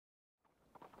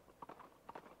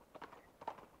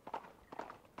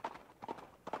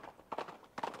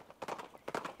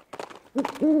Well,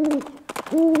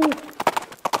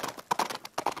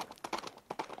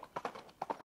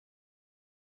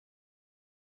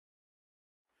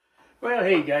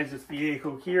 hey guys, it's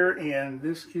Viejo here, and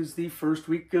this is the first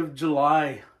week of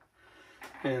July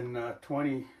in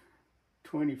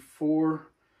 2024.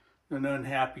 An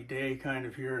unhappy day kind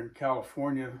of here in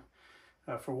California.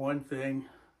 For one thing,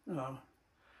 an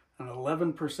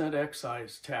 11%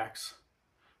 excise tax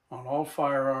on all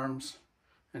firearms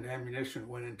and ammunition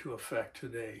went into effect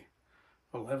today.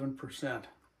 11%.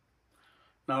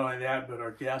 Not only that, but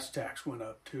our gas tax went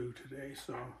up too today,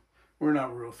 so we're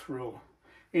not real thrilled.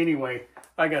 Anyway,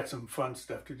 I got some fun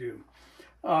stuff to do.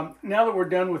 Now that we're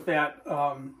done with that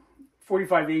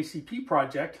 45 ACP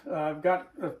project, I've got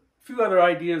a few other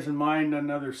ideas in mind,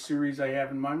 another series I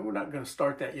have in mind. We're not going to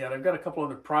start that yet. I've got a couple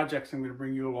other projects I'm going to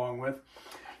bring you along with.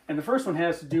 And the first one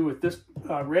has to do with this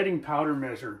redding powder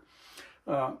measure.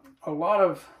 A lot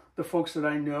of the folks that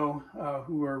I know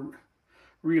who are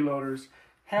reloaders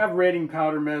have redding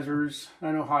powder measures.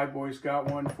 I know Highboy's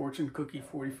got one. Fortune Cookie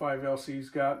 45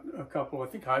 LC's got a couple. I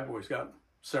think Highboy's got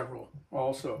several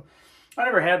also. I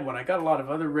never had one. I got a lot of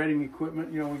other redding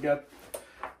equipment. You know, we got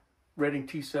redding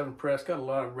T7 press, got a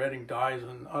lot of redding dies,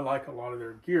 and I like a lot of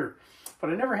their gear.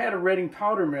 But I never had a redding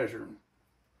powder measure.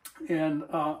 And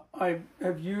I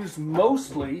have used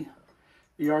mostly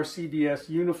the RCBS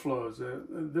Uniflows.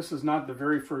 This is not the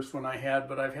very first one I had,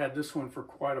 but I've had this one for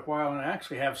quite a while, and I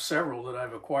actually have several that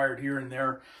I've acquired here and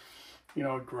there, you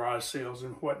know, garage sales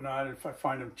and whatnot. If I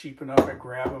find them cheap enough, I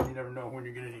grab them. You never know when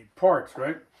you're going to need parts,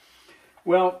 right?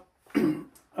 Well,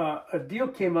 a deal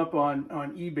came up on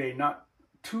eBay not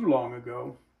too long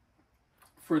ago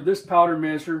for this powder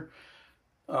measure,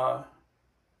 another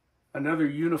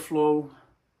Uniflow,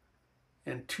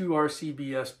 and 2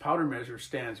 RCBS powder measure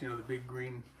stands, you know, the big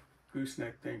green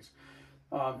gooseneck things,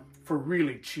 for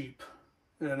really cheap.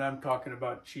 And I'm talking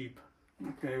about cheap.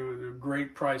 Okay, it was a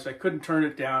great price. I couldn't turn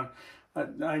it down.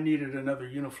 I needed another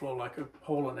Uniflow, like a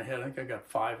hole in the head. I think I got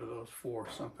 5 of those, 4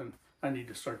 something. I need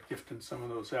to start gifting some of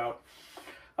those out.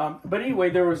 But anyway,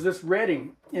 there was this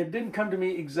redding. It didn't come to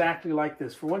me exactly like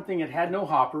this. For one thing, it had no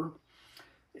hopper.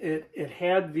 It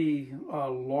had the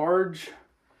large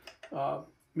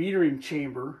metering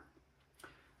chamber,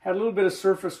 had a little bit of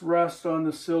surface rust on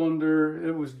the cylinder.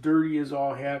 It was dirty as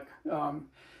all heck.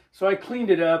 So I cleaned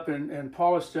it up and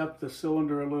polished up the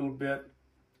cylinder a little bit.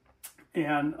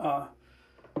 And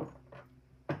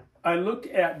I looked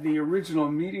at the original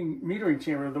metering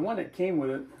chamber, the one that came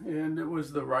with it, and it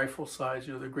was the rifle size,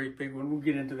 you know, the great big one. We'll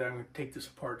get into that. I'm going to take this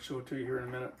apart, show it to you here in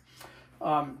a minute.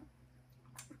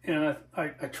 And I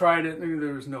tried it.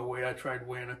 There was no way. I tried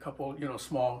weighing a couple, you know,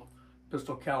 small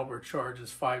pistol caliber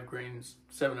charges, 5 grains,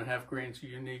 7.5 grains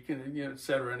unique, and you know, et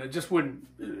cetera. And it just wasn't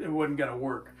going to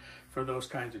work for those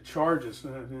kinds of charges.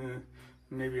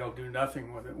 Maybe I'll do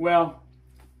nothing with it. Well,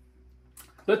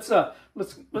 let's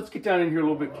get down in here a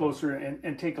little bit closer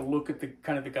and take a look at the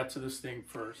kind of the guts of this thing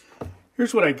first.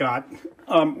 Here's what I got.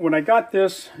 When I got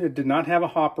this, it did not have a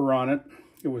hopper on it.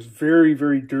 It was very,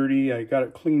 very dirty. I got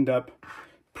it cleaned up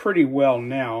pretty well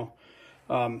now.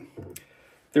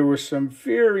 There was some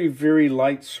very, very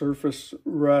light surface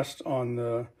rust on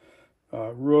the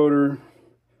rotor,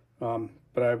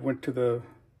 but I went to the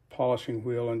polishing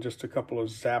wheel and just a couple of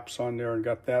zaps on there and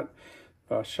got that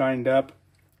shined up,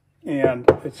 and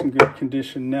it's in good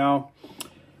condition now.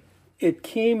 It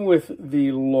came with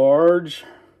the large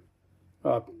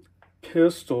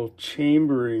pistol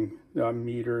chambering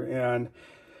meter, and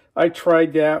I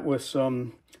tried that with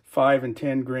some 5 and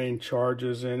 10 grain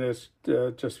charges, and it's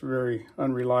just very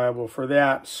unreliable for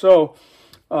that. So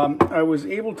I was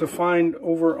able to find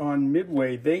over on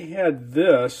Midway, they had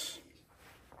this.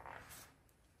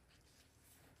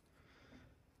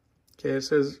 Okay, it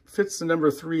says fits the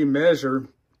number 3 measure,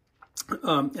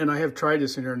 and I have tried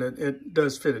this in here, and it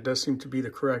does fit. It does seem to be the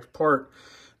correct part.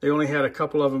 They only had a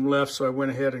couple of them left, so I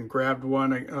went ahead and grabbed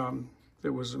one. It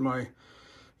was my,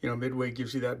 you know, Midway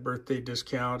gives you that birthday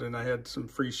discount, and I had some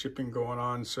free shipping going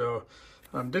on, so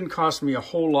didn't cost me a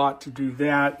whole lot to do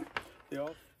that.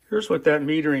 Here's what that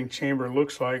metering chamber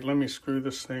looks like. Let me screw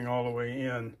this thing all the way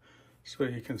in so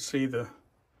you can see the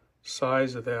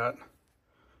size of that.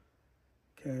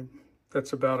 Okay,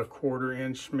 that's about a 1/4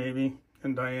 inch maybe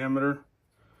in diameter.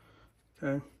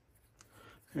 Okay,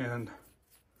 and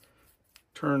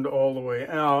turned all the way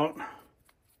out.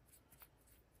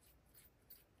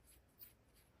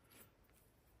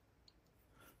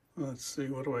 Let's see,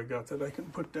 what do I got that I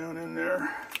can put down in there?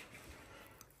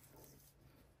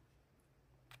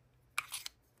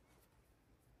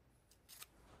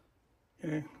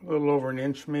 Okay, a little over 1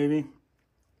 inch maybe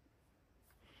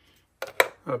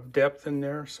of depth in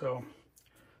there, so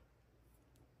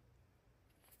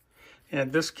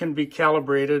And this can be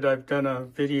calibrated. I've done a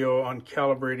video on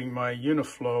calibrating my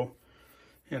Uniflow,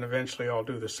 and eventually I'll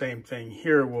do the same thing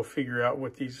here. We'll figure out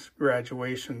what these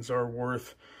graduations are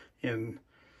worth in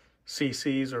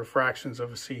cc's or fractions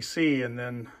of a cc, and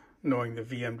then knowing the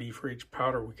VMD for each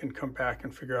powder, we can come back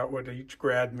and figure out what each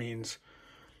grad means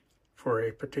for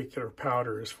a particular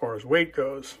powder as far as weight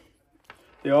goes.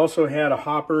 They also had a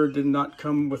hopper, did not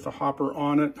come with a hopper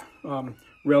on it,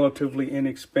 relatively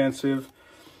inexpensive.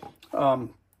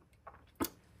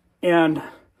 And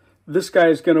this guy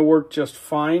is going to work just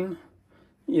fine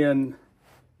in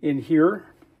here.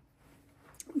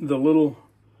 The little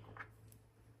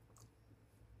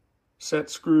set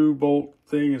screw bolt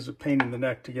thing is a pain in the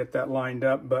neck to get that lined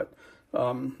up, but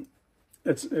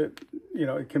it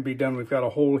can be done. We've got a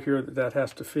hole here that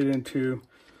has to fit into,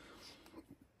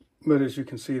 but as you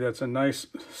can see, that's a nice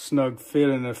snug fit.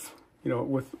 And if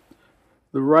with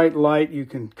the right light, you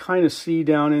can kind of see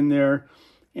down in there.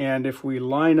 And if we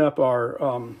line up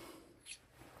our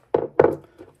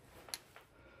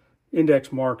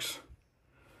index marks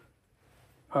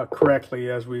correctly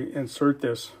as we insert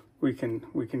this, we can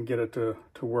get it to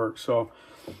work. So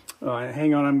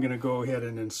hang on, I'm going to go ahead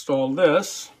and install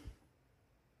this.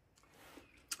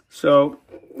 So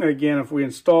again, if we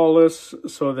install this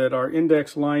so that our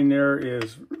index line there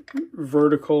is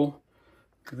vertical,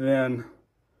 then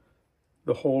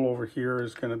the hole over here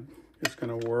is going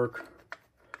to work.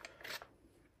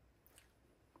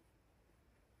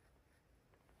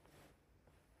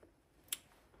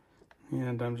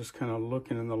 And I'm just kind of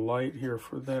looking in the light here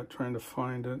for that, trying to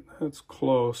find it. That's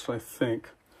close, I think.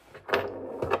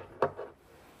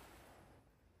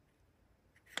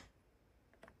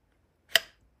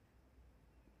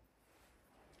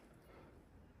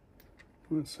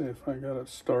 Let's see if I got it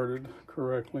started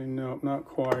correctly. No, not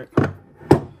quite.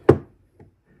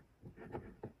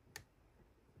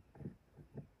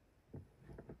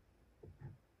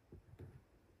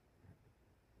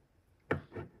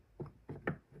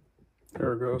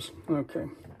 There it goes. Okay.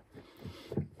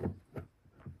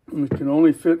 We can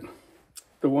only fit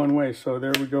the one way, so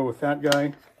there we go with that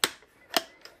guy,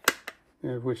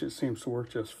 which it seems to work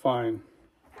just fine.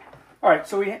 All right,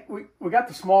 so we got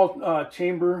the small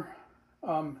chamber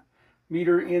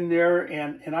meter in there,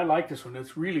 and I like this one.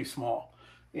 It's really small,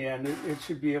 and it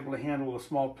should be able to handle the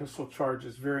small pistol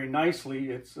charges very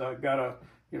nicely. It's got a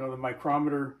the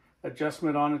micrometer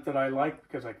adjustment on it that I like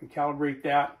because I can calibrate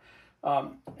that.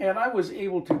 And I was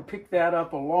able to pick that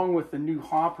up along with the new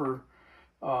hopper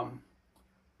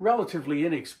relatively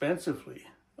inexpensively.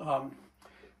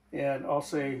 And I'll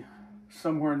say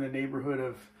somewhere in the neighborhood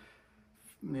of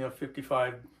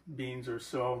 55 beans or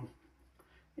so.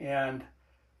 And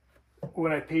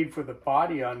what I paid for the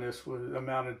body on this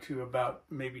amounted to about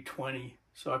maybe 20.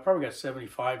 So I probably got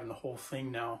 75 in the whole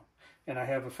thing now. And I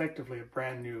have effectively a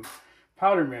brand new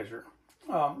powder measure.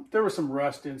 There was some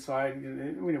rust inside.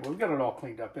 We got it all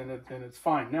cleaned up, and it's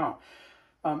fine now.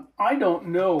 I don't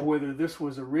know whether this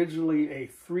was originally a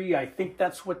 3. I think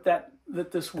that's what that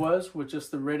this was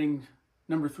just the Redding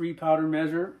number 3 powder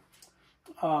measure.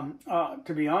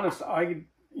 To be honest,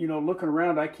 looking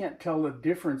around, I can't tell the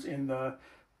difference in the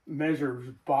measure's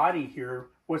body here.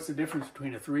 What's the difference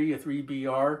between a 3, a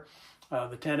 3BR?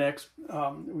 The 10X,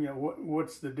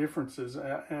 what's the differences?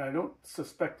 And I don't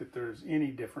suspect that there's any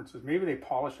differences. Maybe they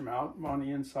polish them out on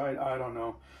the inside. I don't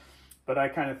know. But I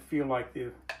kind of feel like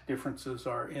the differences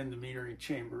are in the metering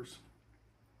chambers.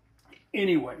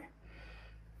 Anyway,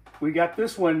 we got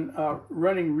this one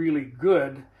running really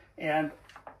good. And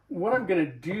what I'm going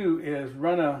to do is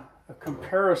run a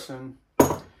comparison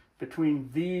between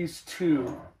these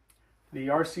two, the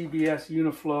RCBS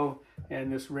Uniflow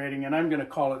and this Redding, and I'm going to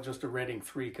call it just a Redding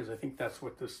 3 because I think that's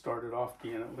what this started off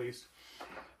being at least.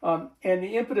 And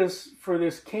the impetus for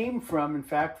this came from, in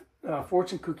fact,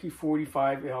 Fortune Cookie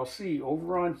 45 LC.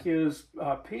 Over on his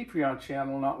Patreon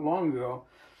channel not long ago,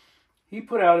 he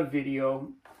put out a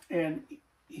video, and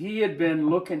he had been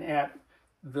looking at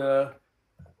the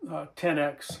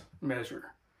 10X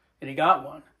measure, and he got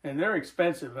one, and they're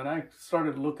expensive, and I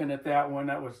started looking at that one.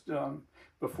 That was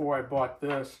before I bought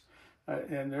this,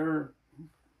 and they're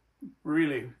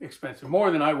really expensive,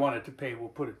 more than I wanted to pay, we'll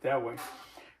put it that way.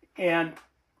 And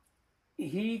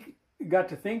he got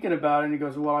to thinking about it, and he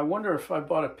goes, well, I wonder if I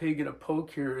bought a pig in a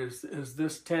poke here, is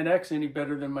this 10X any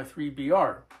better than my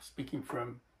 3BR, speaking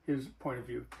from his point of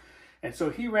view. And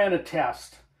so he ran a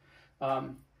test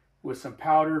with some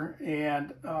powder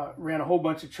and ran a whole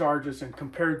bunch of charges and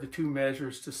compared the two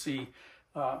measures to see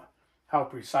how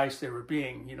precise they were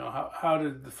being. How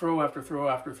did the throw after throw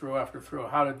after throw after throw,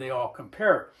 how did they all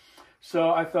compare?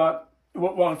 So I thought,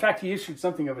 well, in fact, he issued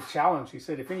something of a challenge. He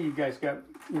said, if any of you guys got,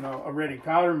 a ready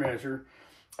powder measure,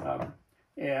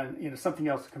 and something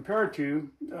else to compare it to,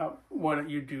 why don't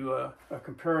you do a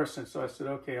comparison? So I said,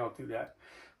 okay, I'll do that.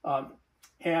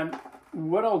 And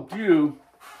what I'll do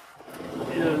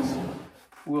is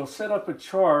we'll set up a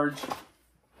charge,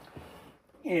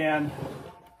 and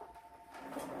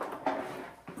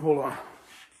hold on,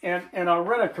 and I'll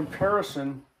run a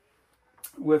comparison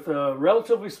with a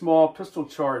relatively small pistol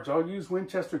charge. I'll use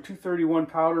Winchester 231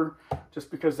 powder just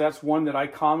because that's one that I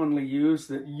commonly use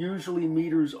that usually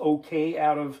meters okay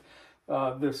out of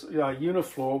this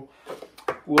Uniflow.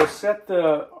 We'll set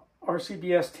the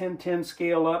RCBS 1010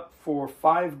 scale up for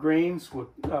 5 grains. We'll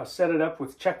set it up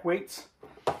with check weights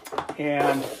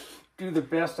and do the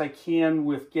best I can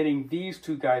with getting these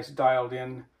two guys dialed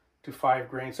in to 5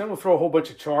 grains. Then we'll throw a whole bunch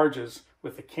of charges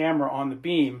with the camera on the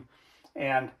beam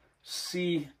and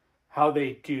see how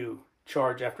they do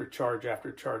charge after charge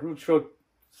after charge. We'll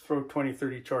throw 20,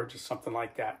 30 charges, something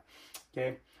like that.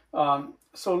 Okay.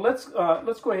 So let's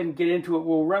go ahead and get into it.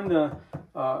 We'll run the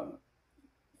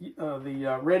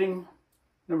Redding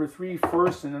number 3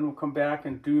 first, and then we'll come back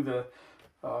and do the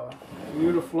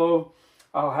Uniflow.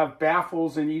 I'll have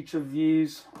baffles in each of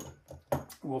these.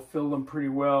 We'll fill them pretty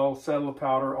well, settle the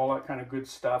powder, all that kind of good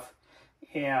stuff,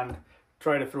 and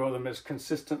try to throw them as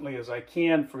consistently as I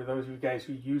can. For those of you guys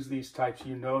who use these types,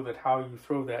 you know that how you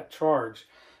throw that charge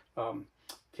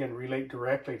can relate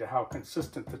directly to how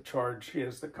consistent the charge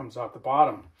is that comes out the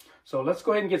bottom. So let's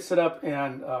go ahead and get set up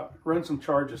and run some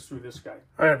charges through this guy.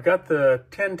 All right, I've got the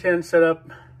 1010 set up,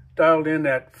 dialed in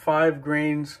at 5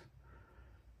 grains.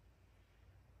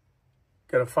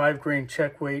 Got a 5 grain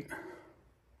check weight,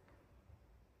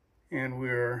 and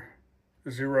we're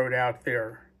zeroed out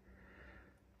there.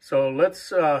 So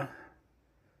let's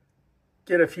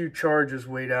get a few charges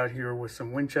weighed out here with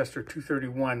some Winchester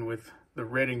 231 with the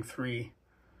Redding 3,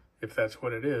 if that's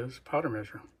what it is, powder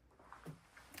measure.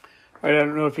 All right, I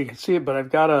don't know if you can see it, but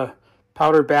I've got a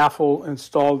powder baffle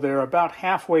installed there about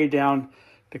halfway down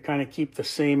to kind of keep the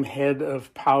same head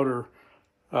of powder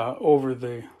over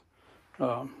the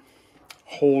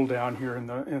hole down here in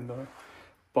the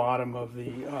bottom of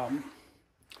the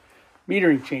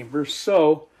metering chamber.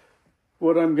 So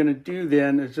what I'm going to do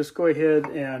then is just go ahead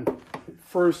and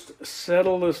first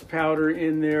settle this powder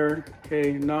in there.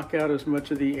 Okay, knock out as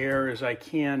much of the air as I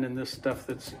can in this stuff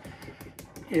that's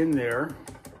in there.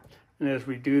 And as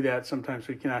we do that, sometimes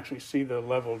we can actually see the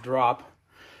level drop.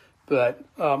 But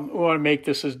we want to make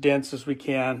this as dense as we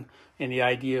can. And the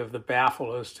idea of the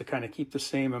baffle is to kind of keep the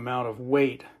same amount of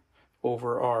weight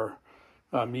over our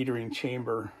metering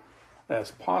chamber as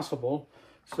possible.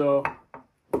 So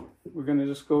we're going to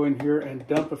just go in here and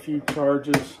dump a few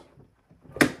charges.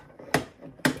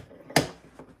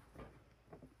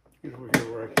 Get over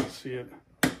here where I can see it.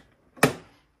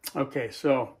 Okay,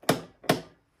 so a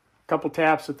couple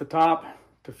taps at the top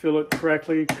to fill it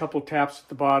correctly, a couple taps at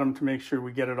the bottom to make sure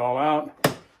we get it all out,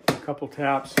 a couple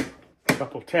taps, a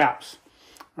couple taps.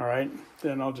 All right,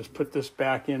 then I'll just put this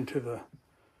back into the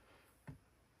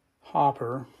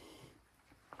hopper.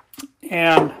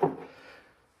 And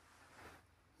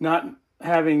not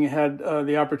having had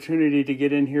the opportunity to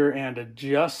get in here and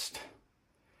adjust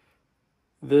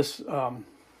this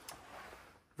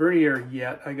vernier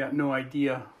yet, I got no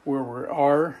idea where we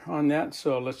are on that.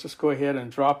 So let's just go ahead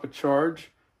and drop a charge.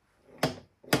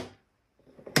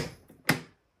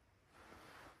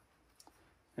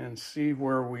 And see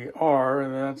where we are.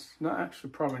 And that's not actually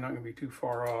probably not going to be too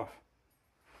far off.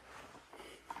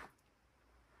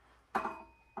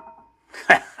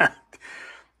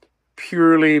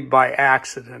 Purely by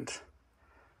accident.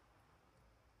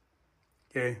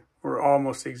 Okay, we're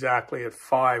almost exactly at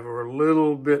 5. We're a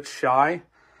little bit shy.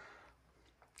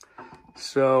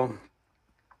 So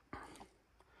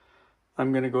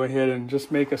I'm going to go ahead and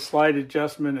just make a slight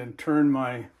adjustment and turn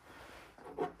my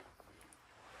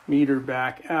meter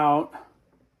back out.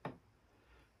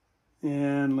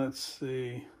 And let's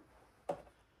see.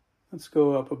 Let's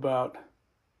go up about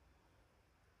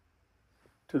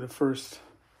to the first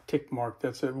tick mark.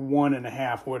 That's at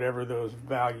 1.5, whatever those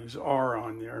values are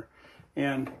on there.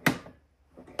 And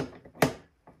I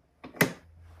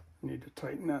need to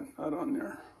tighten that nut on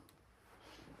there.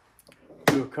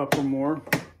 Do a couple more,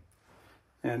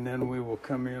 and then we will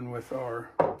come in with our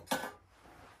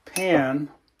pan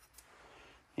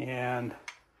and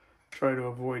try to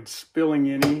avoid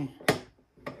spilling any.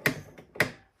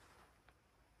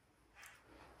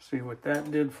 See what that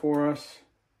did for us.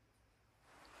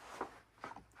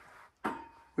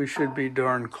 We should be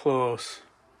darn close.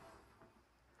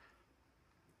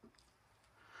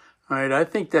 All right, I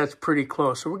think that's pretty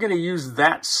close. So we're going to use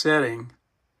that setting.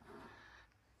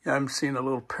 I'm seeing a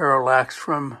little parallax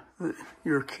from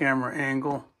your camera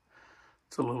angle.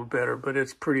 It's a little better, but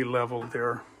it's pretty level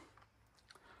there.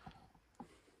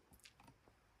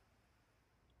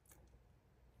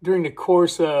 During the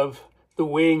course of the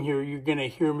weighing here, you're going to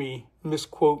hear me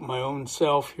misquote my own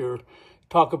self here,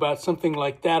 talk about something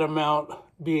like that amount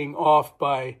being off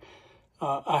by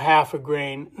a half a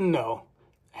grain. No,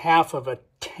 half of a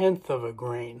tenth of a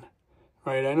grain,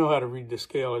 right? I know how to read the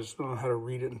scale. I just don't know how to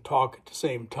read it and talk at the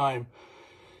same time.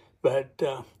 But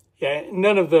yeah,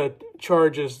 none of the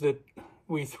charges that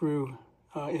we threw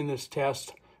in this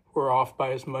test were off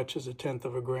by as much as a tenth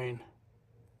of a grain.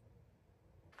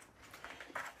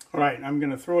 All right, I'm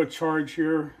going to throw a charge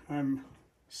here. I'm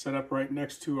set up right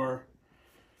next to our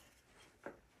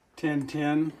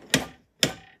 1010.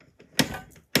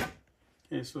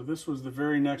 Okay, so this was the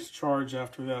very next charge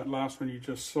after that last one you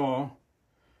just saw.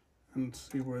 And let's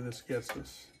see where this gets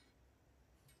us.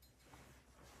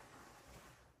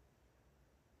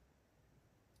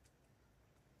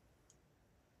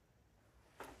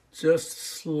 Just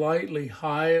slightly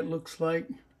high, it looks like.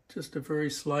 Just a very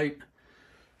slight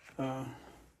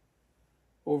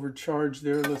overcharge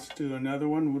there. Let's do another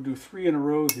one. We'll do 3 in a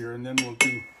row here, and then we'll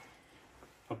do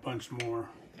a bunch more.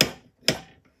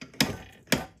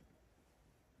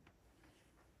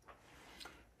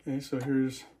 Okay, so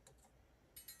here's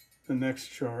the next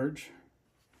charge.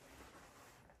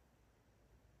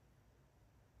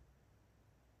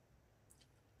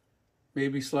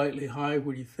 Maybe slightly high.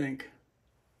 What do you think?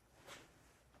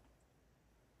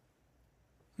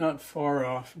 Not far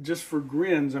off. Just for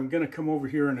grins, I'm going to come over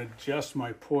here and adjust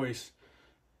my poise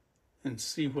and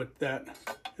see what that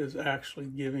is actually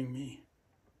giving me.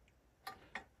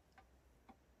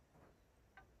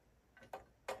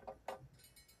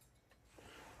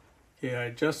 Okay, I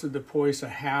adjusted the poise a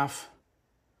half,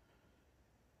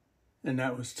 and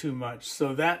that was too much.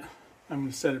 So that, I'm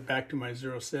going to set it back to my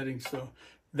 0 setting. So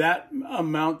that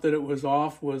amount that it was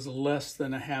off was less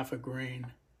than a half a grain.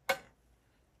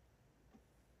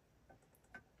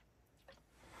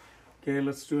 Okay,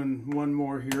 let's do one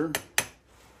more here.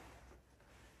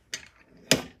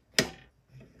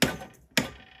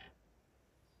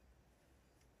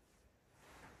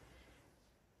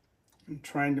 I'm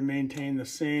trying to maintain the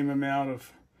same amount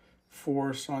of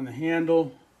force on the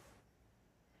handle.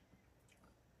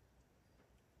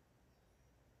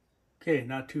 Okay,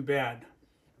 not too bad.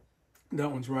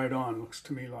 That one's right on, looks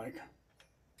to me like.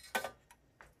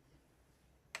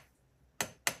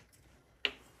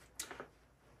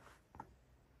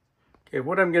 Okay,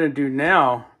 what I'm going to do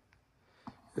now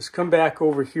is come back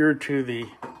over here to the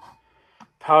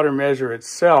powder measure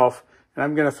itself, and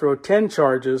I'm going to throw 10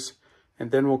 charges,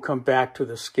 and then we'll come back to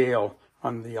the scale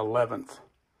on the 11th.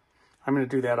 I'm going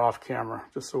to do that off camera,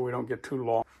 just so we don't get too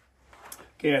long.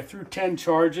 Okay, I threw 10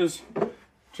 charges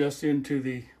just into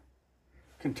the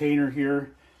container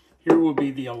here. Here will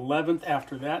be the 11th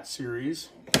after that series.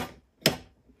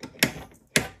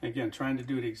 Again, trying to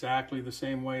do it exactly the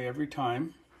same way every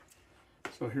time.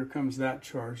 So here comes that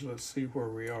charge. Let's see where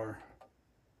we are.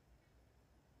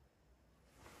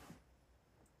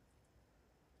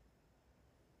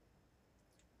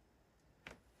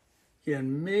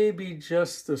 Again, maybe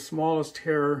just the smallest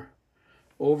hair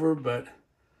over, but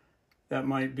that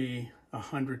might be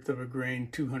 1/100th of a grain,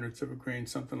 2/100ths of a grain,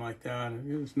 something like that.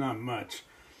 It's not much.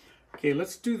 Okay,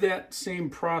 let's do that same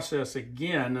process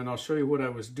again, and I'll show you what I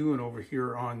was doing over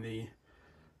here on the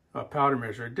powder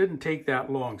measure. It didn't take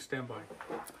that long. Stand by.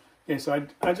 Okay, so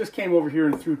I just came over here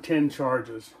and threw 10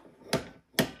 charges.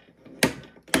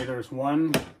 Okay, there's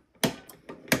 1,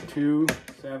 2,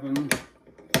 7,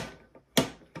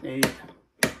 8,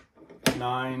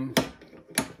 9,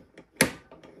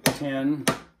 10,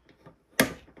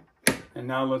 and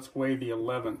now let's weigh the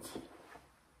 11th.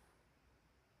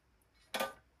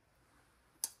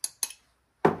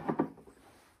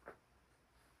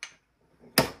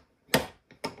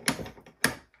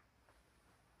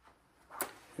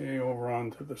 Okay, over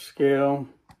onto the scale.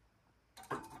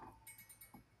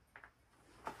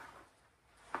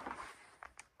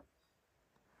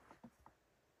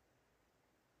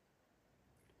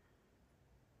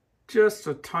 Just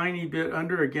a tiny bit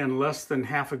under, again, less than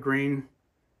half a grain.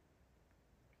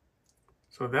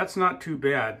 So that's not too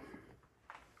bad.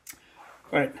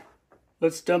 All right,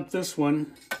 let's dump this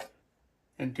one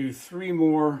and do 3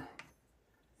 more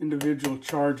individual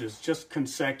charges just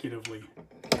consecutively.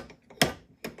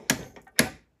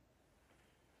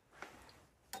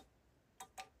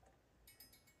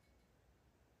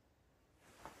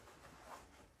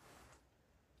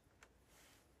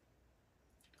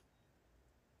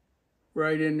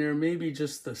 right in there, maybe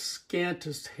just the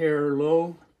scantest hair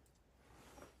low.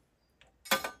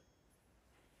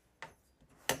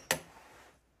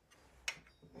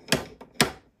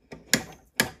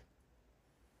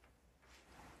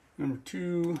 Number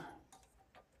 2.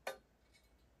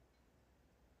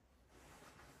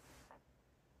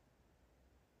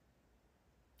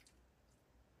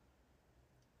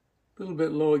 A little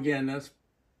bit low again. That's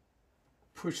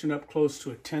pushing up close to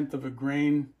 1/10 of a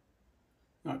grain.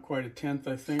 Not quite 1/10,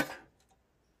 I think.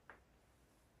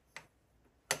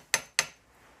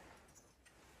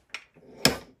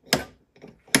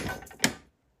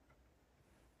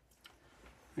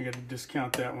 I got to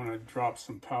discount that when I dropped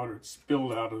some powder. It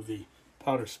spilled out of the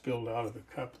powder spilled out of the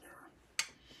cup there.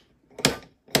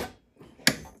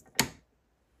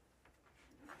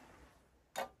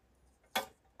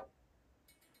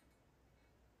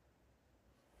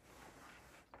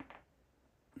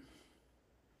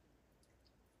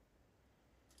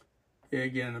 Okay,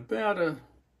 again, about a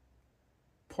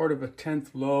part of 1/10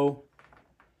 low.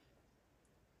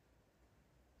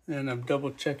 And I'm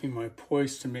double checking my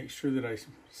poise to make sure that I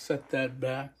set that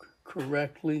back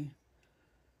correctly.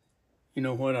 You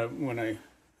know what, when I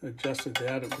adjusted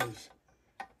that, it was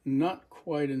not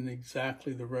quite in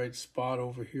exactly the right spot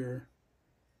over here.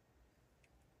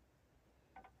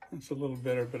 It's a little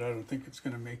better, but I don't think it's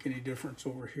going to make any difference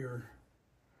over here.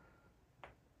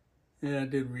 Yeah, I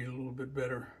did read a little bit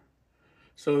better.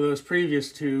 So those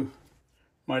previous 2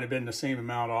 might have been the same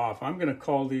amount off. I'm going to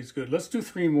call these good. Let's do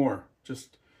 3 more,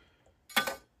 just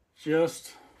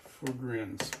for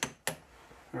grins.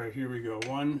 All right, here we go.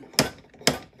 1.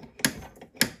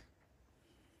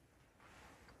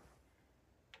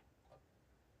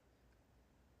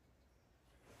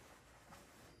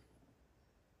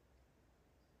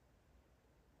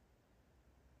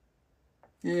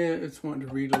 Yeah, it's wanting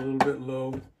to read a little bit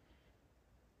low.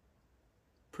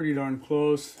 Pretty darn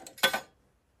close.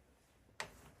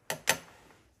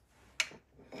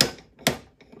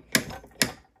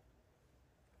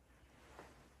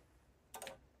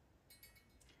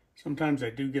 Sometimes I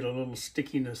do get a little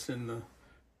stickiness in the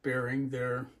bearing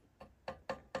there.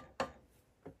 A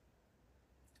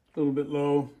little bit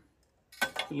low,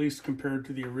 at least compared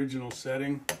to the original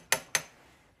setting.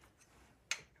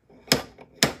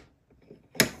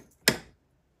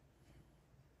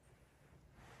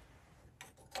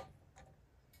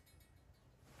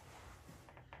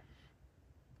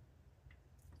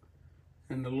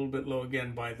 And a little bit low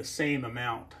again by the same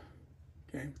amount.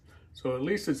 Okay, so at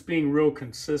least it's being real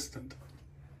consistent.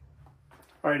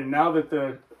 All right, and now that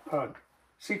the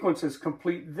sequence is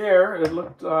complete there, it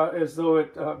looked as though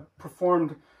it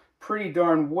performed pretty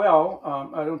darn well.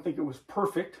 I don't think it was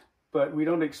perfect, but we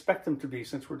don't expect them to be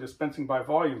since we're dispensing by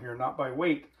volume here, not by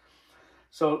weight.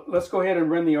 So let's go ahead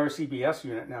and run the RCBS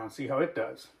unit now and see how it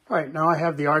does. All right, now I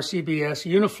have the RCBS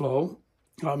Uniflow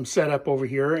set up over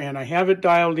here, and I have it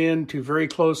dialed in to very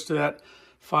close to that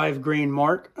 5 grain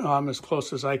mark, as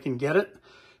close as I can get it.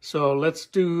 So let's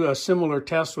do a similar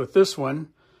test with this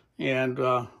one, and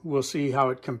we'll see how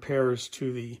it compares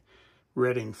to the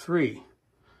Redding 3.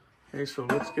 Okay, so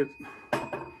let's get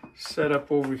set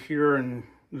up over here and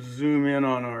zoom in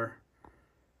on our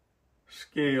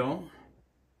scale.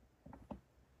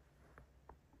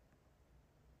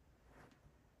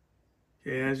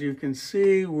 Okay, as you can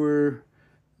see, we're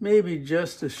maybe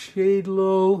just a shade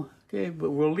low, okay,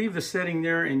 but we'll leave the setting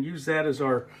there and use that as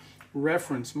our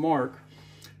reference mark.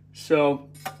 So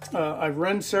I've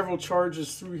run several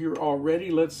charges through here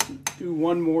already. Let's do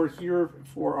one more here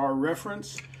for our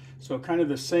reference. So kind of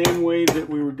the same way that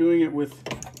we were doing it with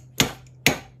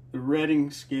the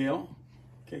Redding scale.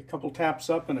 Okay, a couple taps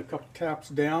up and a couple taps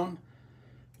down.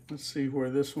 Let's see where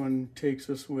this one takes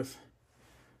us with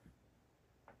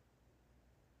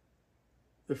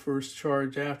the first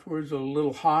charge afterwards. A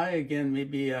little high, again,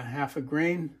 maybe a half a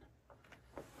grain.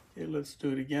 Okay, let's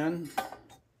do it again.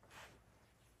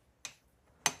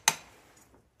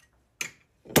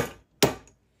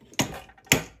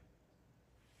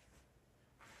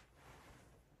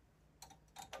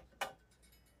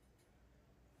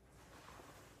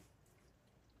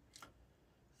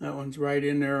 That one's right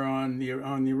in there on the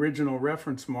original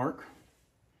reference mark.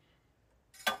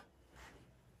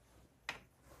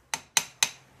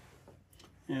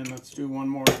 And let's do one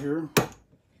more here.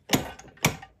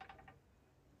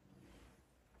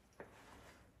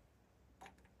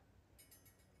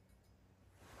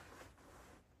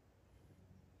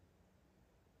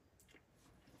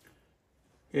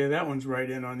 Yeah, that one's right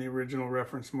in on the original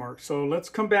reference mark. So let's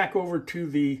come back over to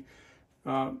the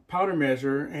powder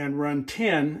measure and run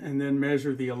 10 and then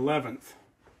measure the 11th.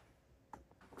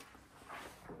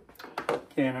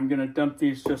 Okay, and I'm going to dump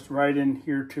these just right in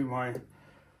here to my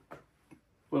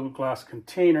little glass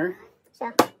container.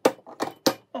 So,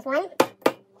 there's 1,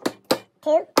 2,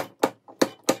 3,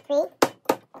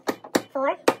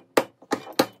 4,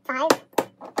 5,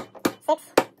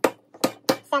 6,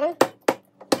 7,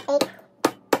 8,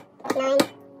 9,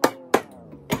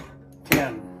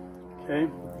 10. Okay,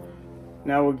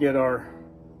 now we'll get our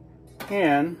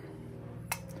pan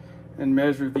and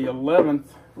measure the 11th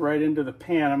right into the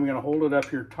pan. I'm going to hold it up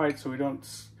here tight so we don't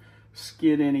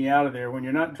skid any out of there. When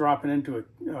you're not dropping into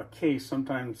a case,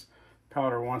 sometimes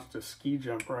powder wants to ski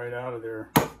jump right out of there.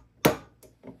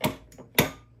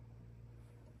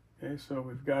 Okay, so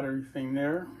we've got everything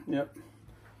there. Yep.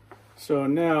 So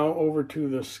now over to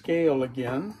the scale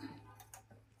again.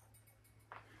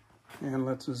 And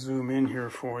let's zoom in here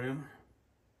for you.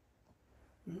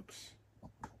 Oops.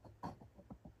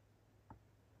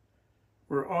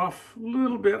 We're off a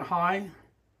little bit high.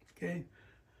 Okay.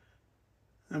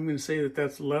 I'm going to say that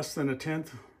that's less than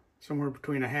 1/10, somewhere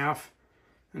between 1/2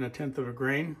 and 1/10 of a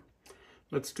grain.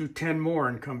 Let's do 10 more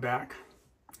and come back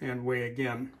and weigh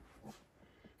again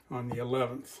on the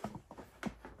 11th.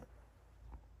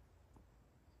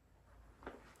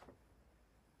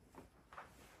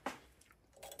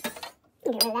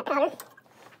 Get rid of that powder.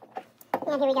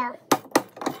 And here we go.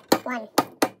 1,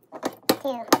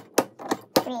 2,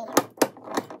 3,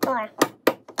 4,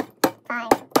 5,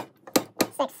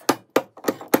 6,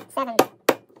 7,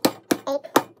 8,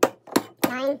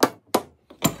 9,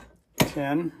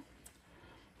 10.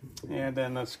 And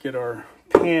then let's get our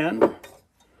pan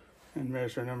and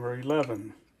measure number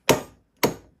 11.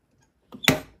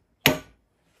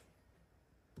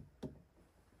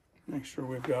 Make sure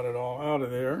we've got it all out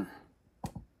of there.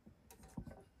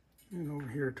 And over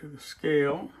here to the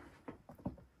scale.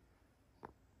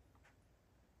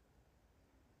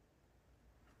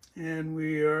 And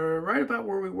we are right about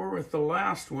where we were with the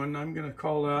last one. I'm going to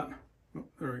call that, oh,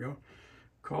 there we go,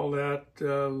 call that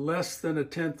less than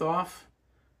 1/10 off,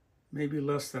 maybe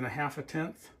less than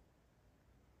 1/2.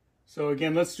 So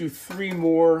again, let's do 3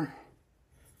 more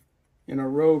in a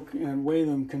row and weigh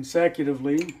them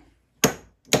consecutively.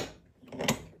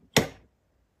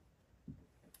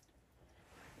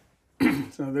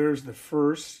 So there's the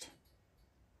first.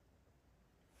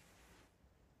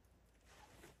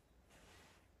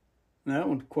 That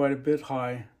one's quite a bit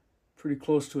high, pretty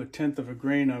close to 1/10 of a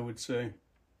grain, I would say.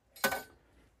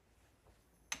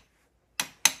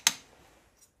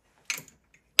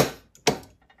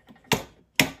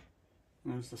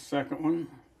 There's the second one.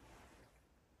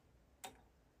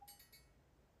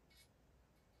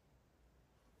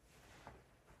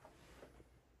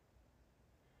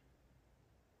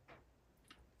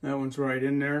 That one's right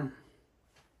in there.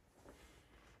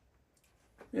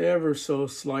 Ever so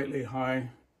slightly high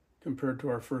compared to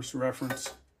our first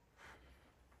reference.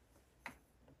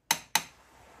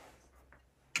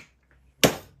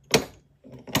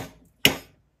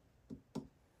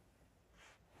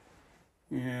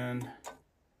 And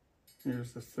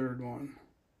here's the third one.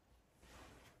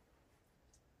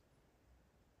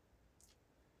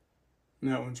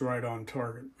 And that one's right on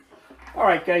target. All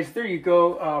right, guys, there you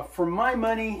go. For my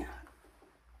money,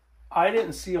 I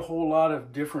didn't see a whole lot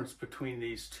of difference between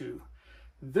these two.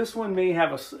 This one may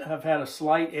have had a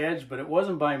slight edge, but it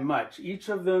wasn't by much. Each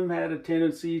of them had a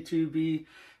tendency to be,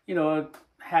 you know,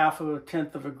 1/2 of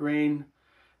 1/10 of a grain,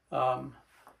 you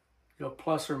know,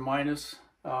 plus or minus.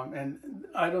 And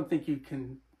I don't think you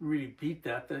can really beat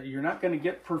that. You're not going to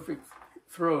get perfect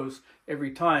throws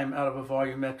every time out of a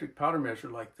volumetric powder measure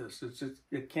like this.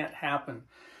 It can't happen.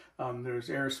 There's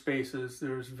air spaces,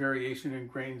 there's variation in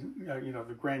grain, you know,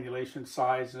 the granulation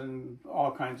size, and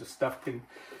all kinds of stuff can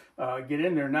get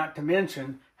in there, not to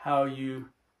mention how you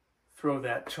throw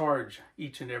that charge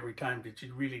each and every time that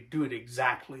you really do it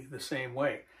exactly the same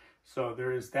way. So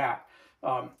there is that.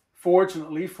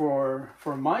 Fortunately for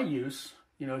my use,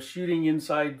 you know, shooting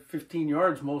inside 15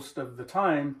 yards most of the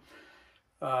time,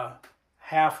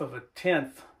 1/2 of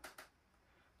 1/10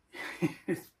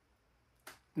 is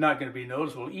not going to be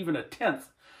noticeable. Even 1/10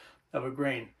 of a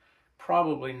grain,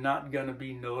 probably not going to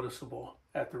be noticeable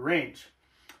at the range.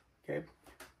 Okay,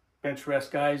 bench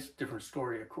rest guys, different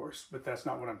story, of course, but that's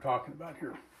not what I'm talking about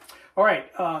here. All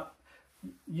right,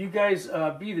 you guys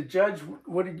be the judge.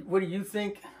 What do you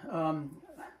think?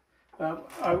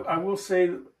 I will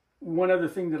say one other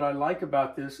thing that I like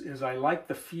about this is I like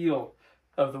the feel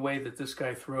of the way that this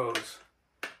guy throws.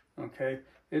 Okay,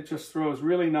 it just throws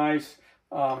really nice.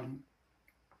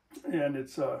 And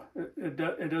it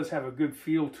does have a good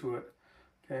feel to it,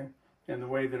 okay, and the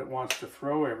way that it wants to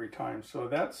throw every time. So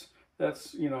that's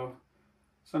you know,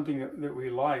 something that we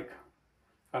like.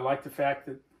 I like the fact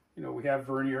that, you know, we have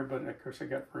vernier, but of course I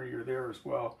got vernier there as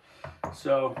well.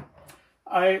 So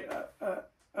I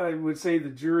would say the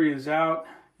jury is out.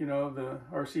 You know, the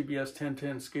RCBS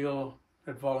 1010 scale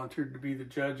had volunteered to be the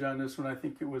judge on this one. I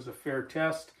think it was a fair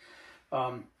test,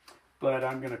 but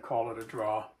I'm going to call it a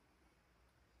draw.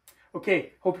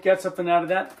 Okay, hope you got something out of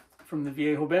that from the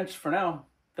Viejo bench. For now,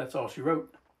 that's all she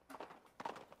wrote.